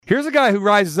Here's a guy who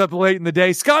rises up late in the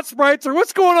day. Scott Spreitzer,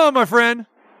 what's going on, my friend?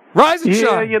 Rise and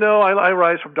shine. Yeah, I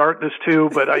rise from darkness too,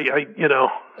 but I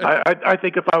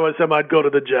think if I was him, I'd go to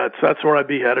the Jets. That's where I'd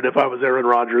be headed if I was Aaron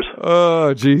Rodgers.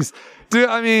 Oh, geez.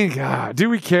 God, do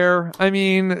we care? I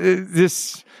mean,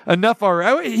 this enough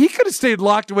already. He could have stayed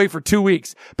locked away for 2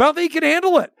 weeks, but I don't think he can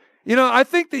handle it. I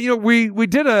think that, we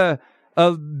did a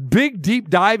big deep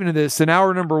dive into this in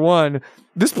hour number 1.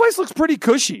 This place looks pretty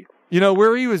cushy.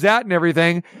 Where he was at and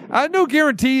everything. I had no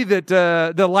guarantee that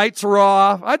the lights were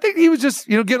off. I think he was just,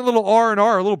 getting a little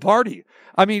R&R, a little party.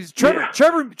 I mean,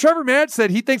 Trevor Matt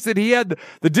said he thinks that he had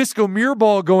the disco mirror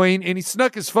ball going and he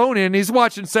snuck his phone in and he's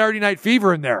watching Saturday Night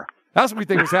Fever in there. That's what we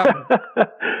think was happening.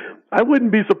 I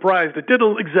wouldn't be surprised. It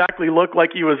didn't exactly look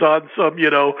like he was on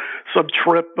some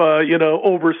trip,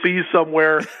 overseas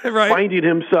somewhere, right. Finding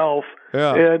himself.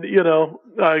 Yeah. And,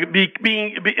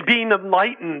 being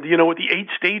enlightened, with the 8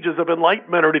 stages of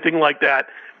enlightenment or anything like that,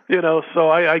 so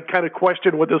I kind of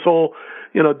question what this whole,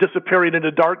 disappearing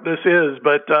into darkness is.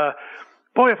 But,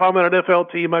 boy, if I'm an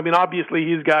NFL team, I mean, obviously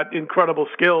he's got incredible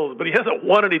skills, but he hasn't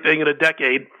won anything in a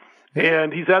decade.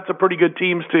 And he's had some pretty good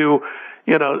teams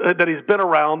that he's been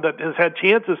around that has had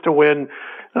chances to win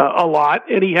a lot,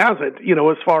 and he hasn't,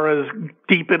 as far as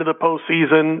deep into the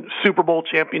postseason, Super Bowl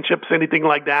championships, anything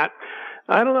like that.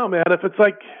 I don't know, man. If it's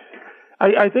like,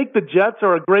 I think the Jets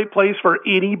are a great place for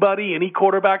anybody, any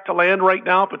quarterback to land right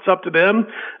now if it's up to them.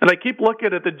 And I keep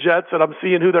looking at the Jets and I'm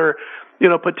seeing who they're,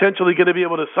 potentially going to be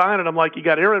able to sign. And I'm like, you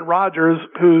got Aaron Rodgers,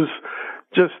 who's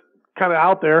just kind of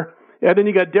out there. And then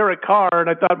you got Derek Carr. And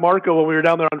I thought, Marco, when we were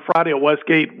down there on Friday at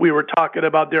Westgate, we were talking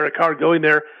about Derek Carr going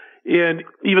there. And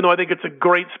even though I think it's a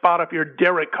great spot if you're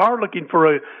Derek Carr looking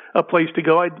for a place to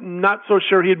go, I'm not so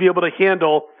sure he'd be able to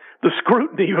handle the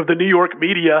scrutiny of the New York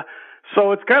media.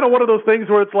 So it's kind of one of those things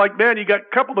where it's like, man, you got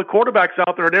a couple of quarterbacks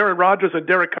out there, and Aaron Rodgers and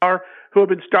Derek Carr, who have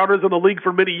been starters in the league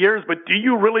for many years, but do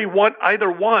you really want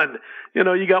either one?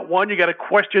 You got one, you got to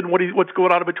question what's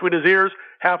going on between his ears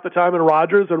half the time in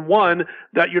Rodgers, and one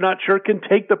that you're not sure can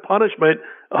take the punishment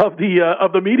of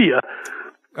the media.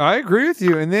 I agree with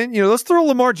you. And then, let's throw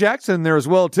Lamar Jackson in there as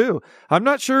well, too. I'm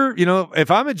not sure,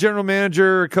 if I'm a general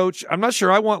manager or coach, I'm not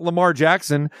sure I want Lamar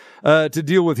Jackson to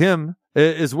deal with him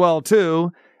as well,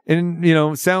 too. And,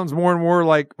 it sounds more and more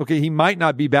like, okay, he might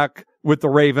not be back with the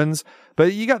Ravens,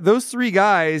 but you got those 3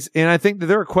 guys, and I think that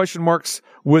there are question marks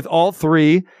with all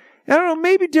 3. I don't know,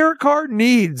 maybe Derek Carr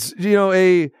needs,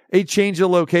 a change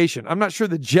of location. I'm not sure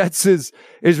the Jets is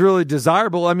really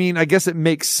desirable. I mean, I guess it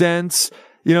makes sense.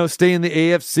 Stay in the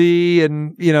AFC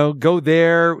and, go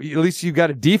there. At least you've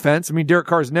got a defense. I mean, Derek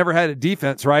Carr's never had a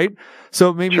defense, right?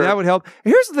 So maybe that would help.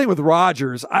 Here's the thing with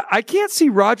Rodgers. I can't see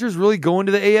Rodgers really going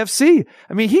to the AFC.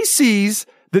 I mean, he sees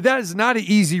that is not an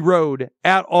easy road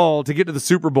at all to get to the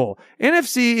Super Bowl.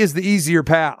 NFC is the easier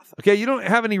path. Okay. You don't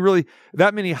have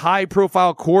that many high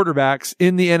profile quarterbacks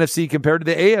in the NFC compared to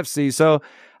the AFC. So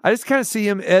I just kind of see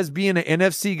him as being an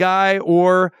NFC guy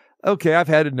or, okay, I've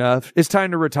had enough. It's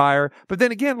time to retire. But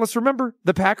then again, let's remember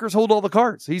the Packers hold all the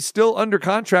cards. He's still under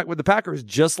contract with the Packers,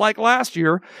 just like last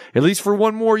year, at least for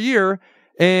one more year.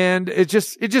 And it's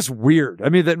just weird. I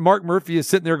mean, that Mark Murphy is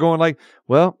sitting there going like,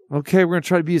 well, okay, we're going to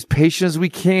try to be as patient as we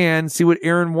can, see what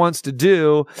Aaron wants to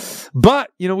do. But,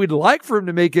 we'd like for him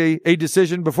to make a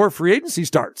decision before free agency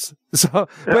starts. So,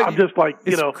 but I'm just like,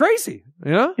 it's crazy,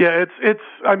 Yeah,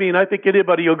 I mean, I think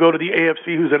anybody will go to the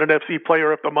AFC who's an NFC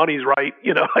player if the money's right.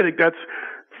 I think that's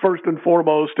first and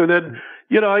foremost. And then,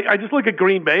 I just look at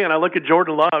Green Bay and I look at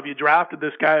Jordan Love. You drafted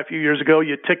this guy a few years ago.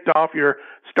 You ticked off your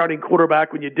starting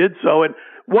quarterback when you did so. And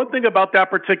one thing about that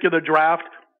particular draft,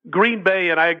 Green Bay,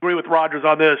 and I agree with Rodgers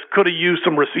on this, could have used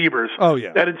some receivers. Oh,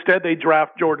 yeah. And instead they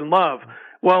draft Jordan Love.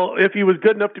 Well, if he was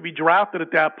good enough to be drafted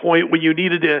at that point when you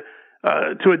needed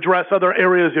to address other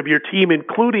areas of your team,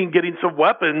 including getting some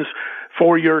weapons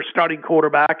for your starting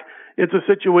quarterback, it's a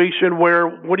situation where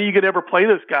when are you going to ever play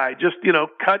this guy? Just,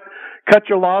 cut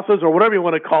your losses or whatever you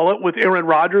want to call it with Aaron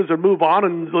Rodgers and move on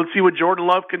and let's see what Jordan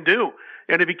Love can do.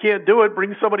 And if he can't do it,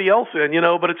 bring somebody else in,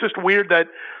 but it's just weird that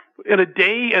in a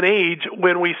day and age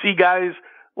when we see guys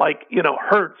like,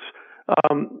 Hurts,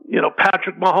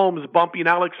 Patrick Mahomes bumping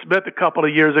Alex Smith a couple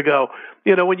of years ago,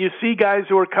 when you see guys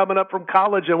who are coming up from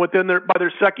college and by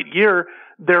their second year,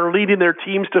 they're leading their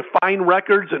teams to fine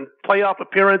records and playoff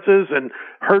appearances and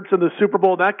Hurts in the Super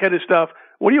Bowl, that kind of stuff.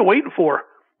 What are you waiting for?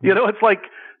 It's like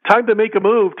time to make a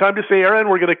move, time to say, Aaron,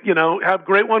 we're going to, have a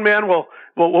great one, man. We'll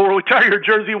retire your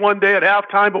jersey one day at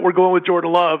halftime, but we're going with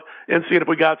Jordan Love and seeing if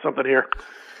we got something here.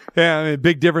 Yeah, I mean,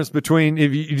 big difference between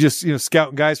if you just,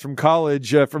 scouting guys from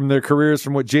college, from their careers,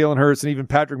 from what Jalen Hurts and even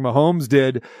Patrick Mahomes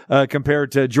did,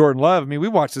 compared to Jordan Love. I mean, we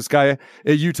watched this guy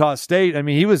at Utah State. I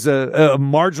mean, he was a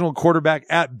marginal quarterback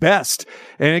at best.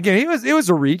 And again, it was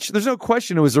a reach. There's no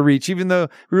question it was a reach, even though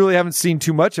we really haven't seen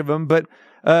too much of him. But,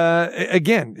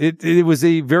 again, it was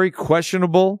a very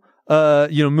questionable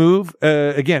move.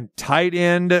 Again, tight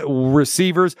end,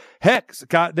 receivers. Heck,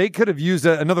 Scott, they could have used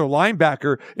another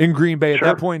linebacker in Green Bay at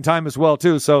that point in time as well,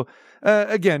 too. So,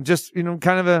 again, just,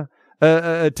 kind of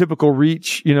a typical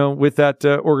reach, with that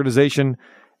organization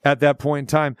at that point in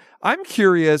time. I'm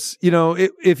curious,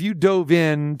 if you dove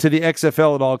in to the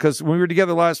XFL at all, because when we were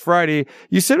together last Friday,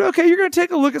 you said, okay, you're going to take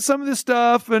a look at some of this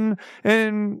stuff and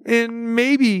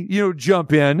maybe,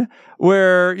 jump in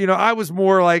where, I was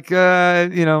more like, it's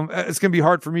going to be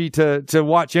hard for me to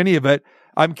watch any of it.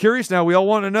 I'm curious now. We all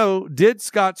want to know, did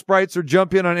Scott Spreitzer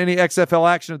jump in on any XFL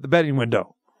action at the betting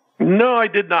window? No, I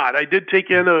did not. I did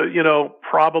take in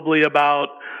probably about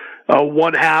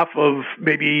one half of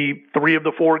maybe 3 of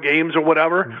the 4 games or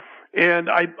whatever. And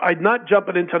I'm not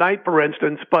jumping in tonight, for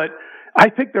instance, but I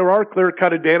think there are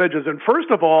clear-cut advantages. And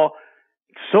first of all,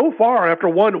 so far after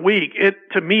 1 week, it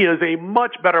to me is a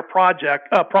much better product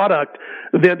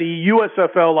than the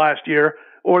USFL last year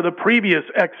or the previous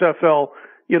XFL,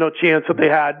 chance that they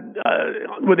had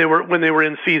when they were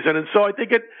in season. And so I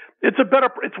think it's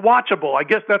watchable. I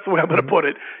guess that's the way I'm going to put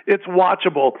it. It's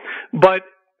watchable. But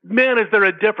man, is there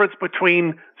a difference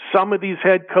between some of these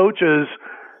head coaches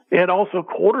and also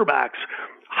quarterbacks?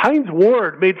 Hines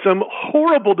Ward made some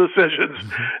horrible decisions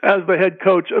as the head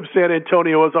coach of San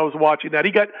Antonio as I was watching that.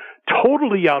 He got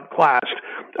totally outclassed.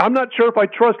 I'm not sure if I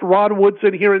trust Rod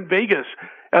Woodson here in Vegas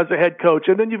as a head coach.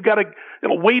 And then you've got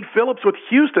Wade Phillips with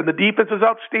Houston. The defense is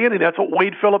outstanding. That's what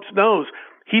Wade Phillips knows.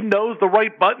 He knows the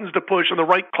right buttons to push and the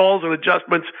right calls and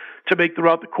adjustments to make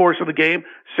throughout the course of the game.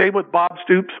 Same with Bob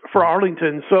Stoops for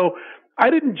Arlington. So I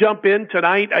didn't jump in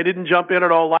tonight. I didn't jump in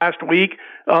at all last week,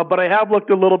 but I have looked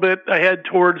a little bit ahead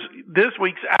towards this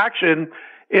week's action,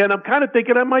 and I'm kind of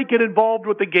thinking I might get involved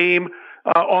with the game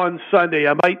on Sunday.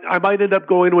 I might end up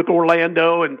going with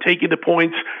Orlando and taking the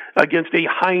points against a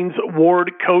Hines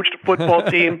Ward coached football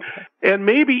team, and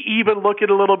maybe even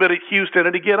looking a little bit at Houston.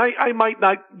 And again, I might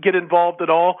not get involved at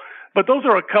all, but those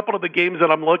are a couple of the games that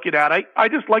I'm looking at. I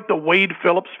just like the Wade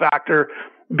Phillips factor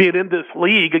being in this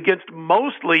league against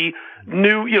mostly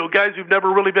new, guys who've never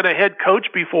really been a head coach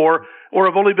before or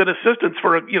have only been assistants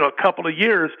for a couple of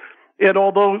years. And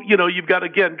although, you've got,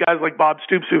 again, guys like Bob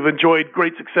Stoops who've enjoyed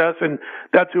great success, and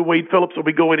that's who Wade Phillips will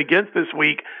be going against this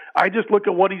week, I just look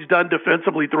at what he's done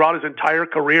defensively throughout his entire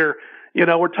career.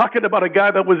 We're talking about a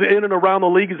guy that was in and around the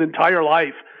league his entire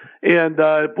life. And,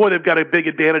 boy, they've got a big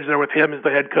advantage there with him as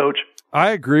the head coach.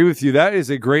 I agree with you. That is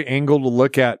a great angle to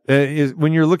look at.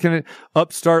 When you're looking at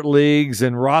upstart leagues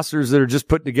and rosters that are just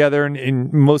put together,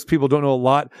 and most people don't know a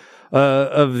lot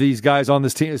of these guys on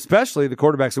this team, especially the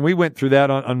quarterbacks. And we went through that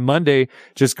on Monday,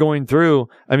 just going through.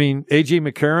 I mean, AJ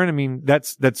McCarron,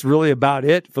 that's really about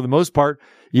it for the most part.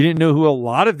 You didn't know who a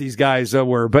lot of these guys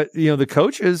were, but the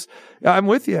coaches, I'm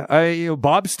with you.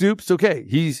 Bob Stoops, okay,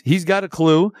 he's got a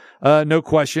clue, no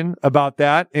question about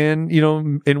that, and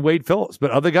Wade Phillips.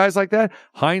 But other guys like that,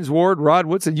 Hines Ward, Rod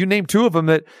Woodson, you name 2 of them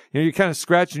that you're kind of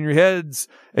scratching your heads.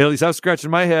 At least I was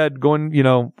scratching my head going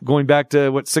back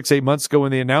to 6-8 months ago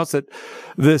when they announced that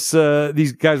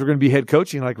these guys were going to be head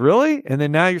coaching. Like, really? And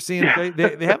then now you're seeing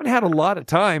they haven't had a lot of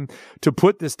time to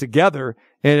put this together,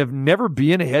 and have never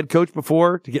been a head coach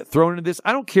before to get thrown into this.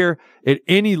 I don't care at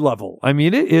any level. I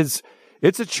mean, it's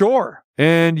a chore,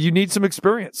 and you need some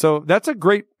experience. So that's a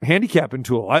great handicapping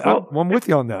tool. I'm with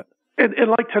you on that. And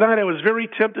like tonight, I was very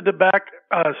tempted to back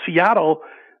Seattle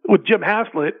with Jim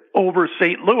Haslett over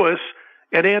St. Louis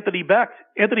and Anthony Beck.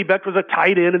 Anthony Beck was a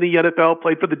tight end in the NFL,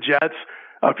 played for the Jets,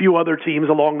 a few other teams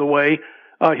along the way.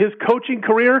 His coaching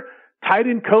career, tight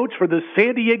end coach for the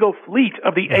San Diego Fleet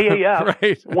of the AAF,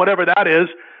 right. Whatever that is,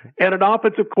 and an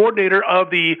offensive coordinator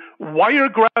of the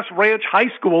Wiregrass Ranch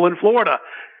High School in Florida.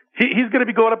 He's going to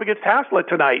be going up against Haslett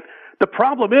tonight. The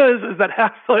problem is that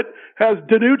Haslett has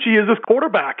DiNucci as his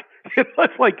quarterback.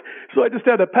 It's like, so I just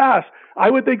had to pass.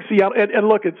 I would think Seattle, and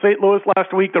look, at St. Louis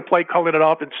last week, their play calling it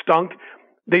off and stunk.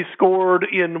 They scored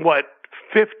in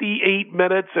 58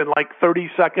 minutes and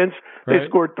 30 seconds. Right. They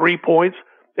scored 3 points.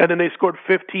 And then they scored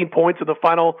 15 points in the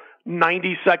final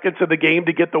 90 seconds of the game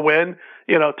to get the win.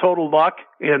 Total luck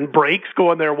and breaks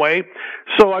going their way.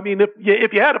 So, I mean,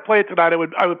 if you had to play it tonight,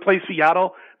 I would play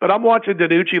Seattle. But I'm watching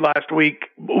DiNucci last week.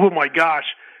 Oh, my gosh.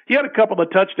 He had a couple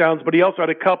of touchdowns, but he also had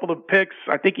a couple of picks.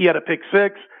 I think he had a pick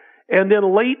 6. And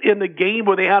then late in the game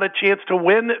when they had a chance to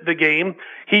win the game,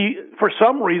 he, for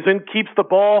some reason, keeps the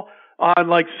ball on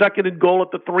like 2nd and goal at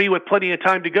the 3 with plenty of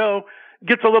time to go,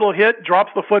 gets a little hit,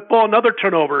 drops the football, another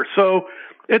turnover. So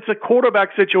it's a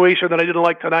quarterback situation that I didn't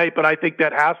like tonight, but I think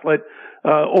that Haslett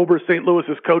over St.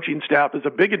 Louis's coaching staff is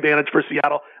a big advantage for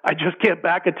Seattle. I just can't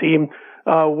back a team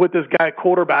with this guy at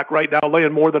quarterback right now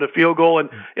laying more than a field goal.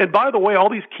 And by the way, all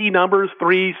these key numbers,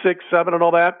 3, 6, 7, and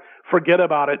all that, forget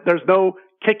about it. There's no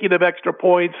kicking of extra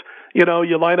points. You know,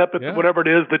 you line up at whatever it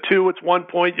is, the 2, it's 1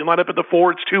 point. You line up at the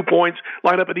 4, it's 2 points.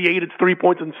 Line up at the 8, it's 3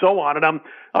 points, and so on. And I'm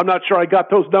not sure I got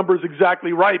those numbers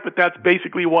exactly right, but that's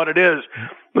basically what it is.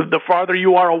 The farther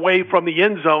you are away from the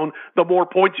end zone, the more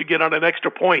points you get on an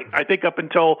extra point. I think up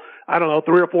until, 3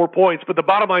 or 4 points. But the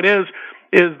bottom line is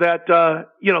that,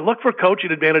 look for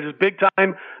coaching advantages big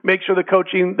time. Make sure the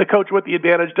coach with the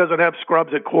advantage doesn't have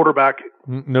scrubs at quarterback.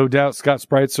 No doubt. Scott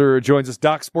Spreitzer joins us,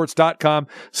 DocSports.com.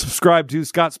 Subscribe to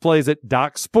Scott's Plays at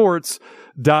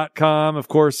DocSports.com. Of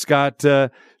course, Scott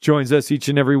joins us each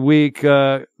and every week.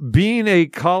 Being a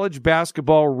college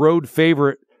basketball road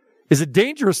favorite is a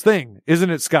dangerous thing,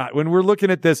 isn't it, Scott? When we're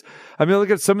looking at this, I mean, look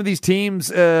at some of these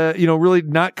teams, really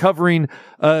not covering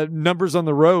numbers on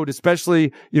the road,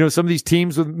 especially, some of these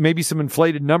teams with maybe some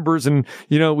inflated numbers. And,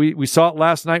 we saw it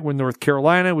last night with North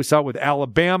Carolina. We saw it with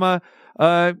Alabama.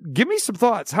 Give me some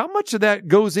thoughts. How much of that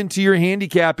goes into your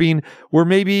handicapping where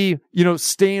maybe,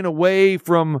 staying away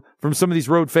from some of these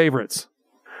road favorites?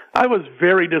 I was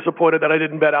very disappointed that I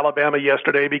didn't bet Alabama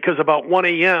yesterday because about 1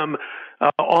 a.m.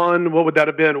 On, what would that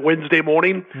have been, Wednesday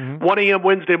morning? 1 a.m.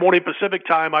 Wednesday morning Pacific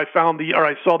time, I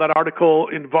saw that article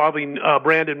involving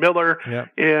Brandon Miller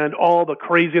and all the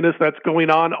craziness that's going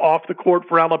on off the court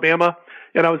for Alabama.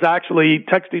 And I was actually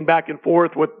texting back and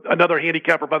forth with another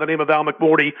handicapper by the name of Al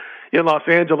McMorty in Los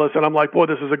Angeles. And I'm like, boy,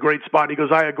 this is a great spot. And he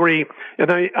goes, I agree. And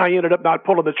I ended up not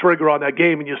pulling the trigger on that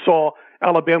game. And you saw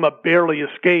Alabama barely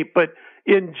escape. But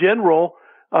in general,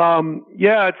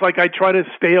 it's like I try to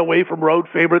stay away from road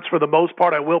favorites for the most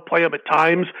part. I will play them at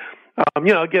times.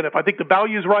 Again, if I think the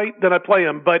value's right, then I play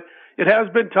them. But it has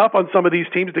been tough on some of these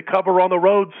teams to cover on the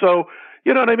road. So,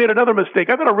 and I made another mistake.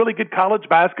 I've had a really good college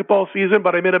basketball season,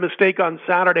 but I made a mistake on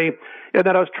Saturday in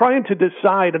that I was trying to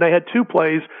decide, and I had 2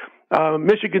 plays,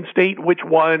 Michigan State, which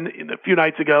won a few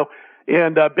nights ago,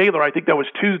 and Baylor, I think that was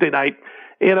Tuesday night.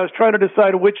 And I was trying to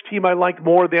decide which team I liked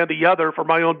more than the other for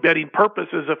my own betting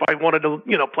purposes if I wanted to,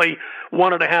 play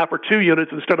 1.5 or 2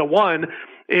 units instead of 1.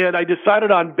 And I decided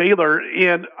on Baylor.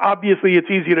 And obviously it's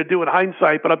easy to do in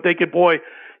hindsight, but I'm thinking, boy,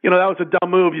 that was a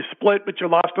dumb move. You split, but you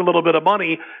lost a little bit of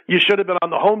money. You should have been on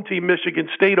the home team, Michigan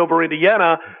State over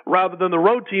Indiana, rather than the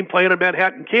road team playing in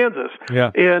Manhattan, Kansas.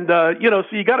 Yeah. And, so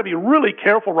you got to be really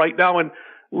careful right now. And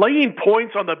laying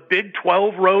points on the Big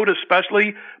 12 road,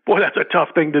 especially, boy, that's a tough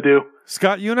thing to do.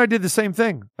 Scott, you and I did the same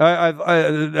thing.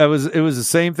 It was the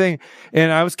same thing.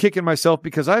 And I was kicking myself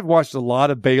because I've watched a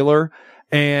lot of Baylor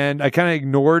and I kind of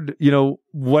ignored,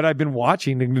 what I've been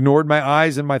watching, ignored my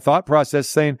eyes and my thought process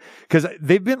saying, cause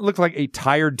they've looked like a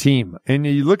tired team. And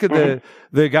you look at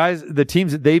the guys, the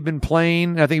teams that they've been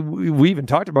playing. I think we even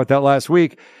talked about that last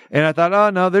week. And I thought, oh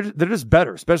no, they're just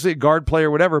better, especially a guard play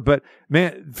or whatever. But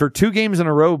man, for 2 games in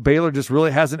a row, Baylor just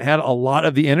really hasn't had a lot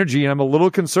of the energy. And I'm a little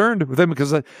concerned with them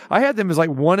because I had them as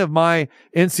like one of my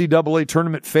NCAA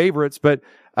tournament favorites. But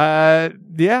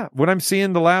what I'm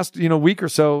seeing the last, week or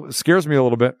so scares me a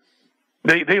little bit.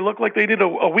 They look like they need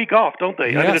a week off, don't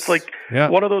they? Yes. I mean, it's like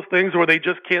one of those things where they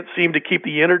just can't seem to keep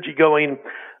the energy going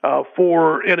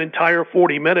for an entire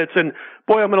 40 minutes. And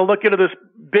boy, I'm going to look into this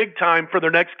big time for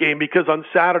their next game because on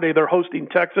Saturday they're hosting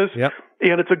Texas. Yep.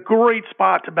 And it's a great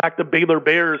spot to back the Baylor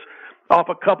Bears off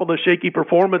a couple of shaky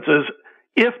performances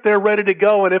if they're ready to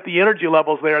go and if the energy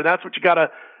level's there. And that's what you got to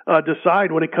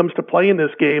decide when it comes to playing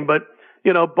this game. But,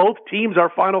 both teams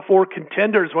are Final Four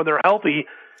contenders when they're healthy.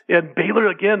 And Baylor,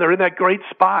 again, they're in that great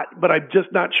spot, but I'm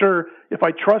just not sure if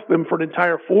I trust them for an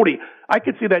entire 40. I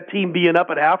could see that team being up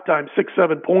at halftime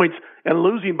 6-7 points and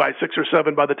losing by 6 or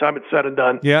 7 by the time it's said and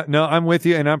done. Yeah, no, I'm with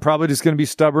you, and I'm probably just going to be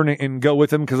stubborn and go with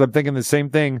them because I'm thinking the same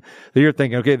thing that you're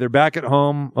thinking. Okay, they're back at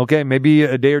home. Okay, maybe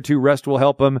a day or 2 rest will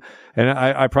help them, and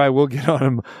I probably will get on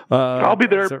them. I'll be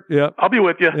there. So, yeah. I'll be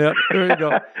with you. Yeah, there you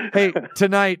go. Hey,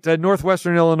 tonight,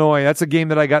 Northwestern Illinois, that's a game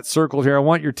that I got circled here. I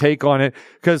want your take on it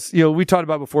because, we talked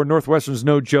about before, Northwestern's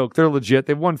no joke. They're legit.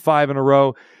 They've won 5 in a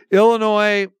row.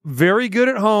 Illinois, very good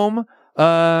at home.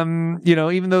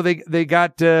 Even though they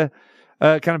got,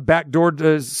 kind of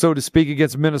backdoored, so to speak,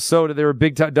 against Minnesota. They were a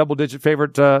big double-digit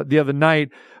favorite the other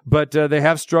night, but they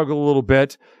have struggled a little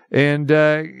bit. And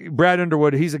Brad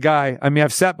Underwood, he's a guy. I mean,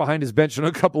 I've sat behind his bench on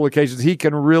a couple of occasions. He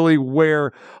can really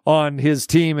wear on his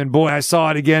team. And boy, I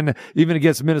saw it again, even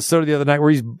against Minnesota the other night,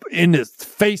 where he's in the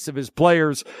face of his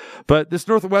players. But this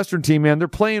Northwestern team, man, they're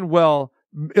playing well.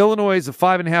 Illinois is a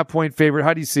 5.5-point favorite.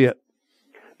 How do you see it?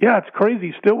 Yeah, it's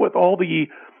crazy. Still, with all the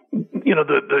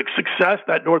success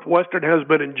that Northwestern has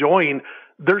been enjoying,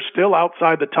 they're still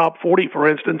outside the top 40, for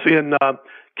instance, in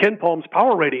Ken Palm's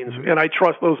power ratings. And I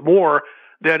trust those more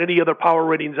than any other power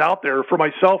ratings out there. For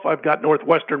myself, I've got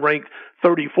Northwestern ranked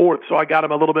 34th, so I got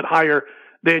them a little bit higher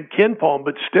than Ken Palm.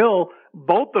 But still,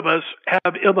 both of us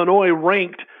have Illinois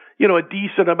ranked, a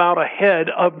decent amount ahead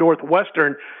of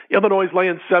Northwestern. Illinois is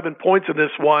laying 7 points in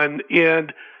this one,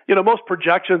 and most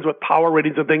projections with power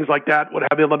ratings and things like that would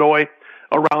have Illinois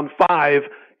around 5.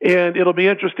 And it'll be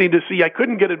interesting to see. I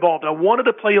couldn't get involved. I wanted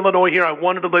to play Illinois here. I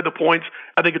wanted to lay the points.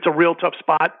 I think it's a real tough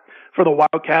spot for the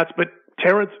Wildcats, but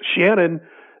Terrence Shannon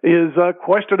is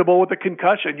questionable with a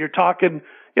concussion. You're talking,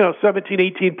 17,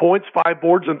 18 points, 5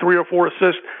 boards, and 3 or 4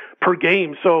 assists per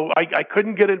game. So I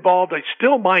couldn't get involved. I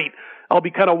still might. I'll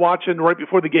be kind of watching right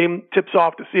before the game tips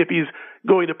off to see if he's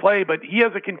going to play, but he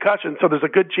has a concussion, so there's a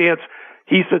good chance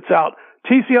he sits out.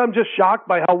 TC, I'm just shocked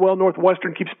by how well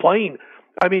Northwestern keeps playing.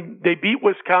 I mean, they beat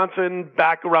Wisconsin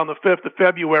back around the 5th of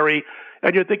February,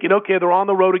 and you're thinking, okay, they're on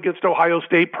the road against Ohio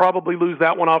State, probably lose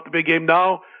that one off the big game.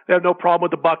 No, they have no problem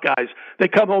with the Buckeyes. They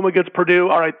come home against Purdue.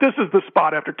 All right, this is the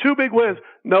spot. After 2 big wins,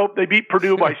 nope, they beat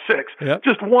Purdue by 6. Yep.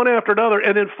 Just one after another.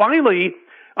 And then finally,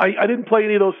 I didn't play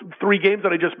any of those 3 games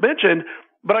that I just mentioned,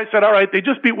 but I said, all right, they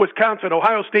just beat Wisconsin,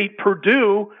 Ohio State,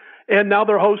 Purdue, and now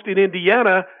they're hosting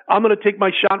Indiana. I'm going to take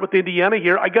my shot with Indiana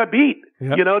here. I got beat.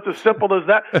 Yep. It's as simple as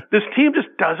that. This team just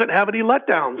doesn't have any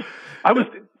letdowns. I was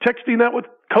texting that with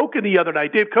Koken the other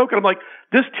night, Dave Koken. I'm like,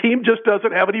 this team just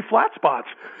doesn't have any flat spots.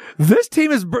 This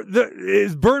team has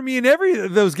burned me in every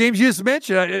of those games you just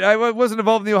mentioned. I wasn't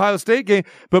involved in the Ohio State game,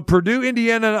 but Purdue,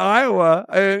 Indiana, and Iowa,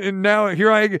 and now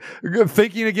here I am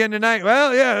thinking again tonight.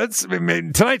 Well, yeah,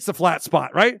 tonight's the flat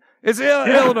spot, right? It's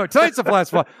Illinois. Tonight's a flat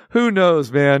spot. Who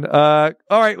knows, man? All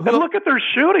right. And look at their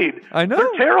shooting. I know.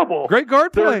 They're terrible. Great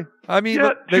guard play.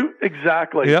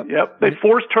 Exactly. Yep. They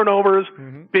force turnovers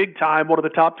big time, one of the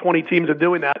top 20 teams in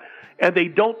doing that, and they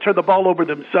don't turn the ball over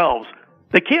themselves.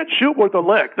 They can't shoot worth a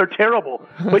lick. They're terrible,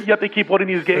 but yet they keep winning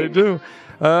these games. They do.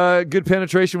 Good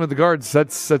penetration with the guards.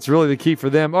 That's really the key for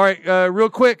them. All right, real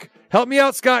quick. Help me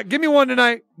out, Scott. Give me one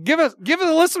tonight. Give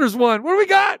the listeners one. What do we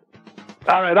got?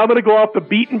 All right, I'm going to go off the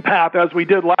beaten path as we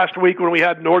did last week when we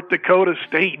had North Dakota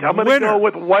State. I'm going to go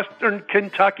with Western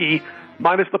Kentucky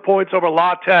minus the points over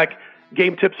La Tech.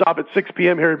 Game tips off at 6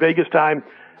 p.m. here in Vegas time.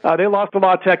 They lost to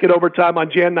La Tech in overtime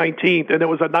on Jan 19th, and it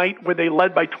was a night when they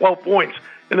led by 12 points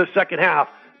in the second half.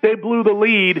 They blew the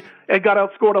lead and got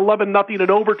outscored 11-0 in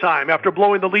overtime after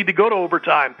blowing the lead to go to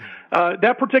overtime.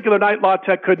 That particular night, La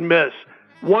Tech couldn't miss.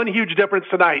 One huge difference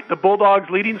tonight. The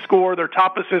Bulldogs' leading scorer, their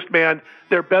top assist man,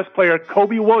 their best player,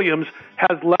 Kobe Williams,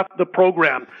 has left the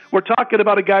program. We're talking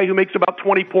about a guy who makes about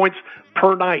 20 points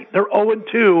per night. They're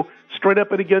 0-2 straight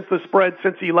up and against the spread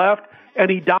since he left,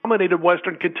 and he dominated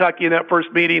Western Kentucky in that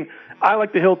first meeting. I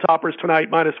like the Hilltoppers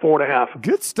tonight, minus 4.5.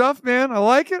 Good stuff, man. I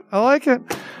like it.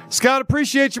 Scott,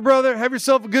 appreciate you, brother. Have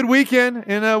yourself a good weekend,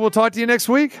 and we'll talk to you next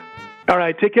week. All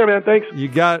right. Take care, man. Thanks. You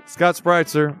got it. Scott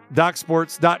Spreitzer,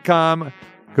 DocSports.com.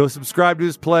 Go subscribe to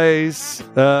his plays.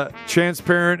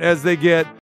 Transparent as they get.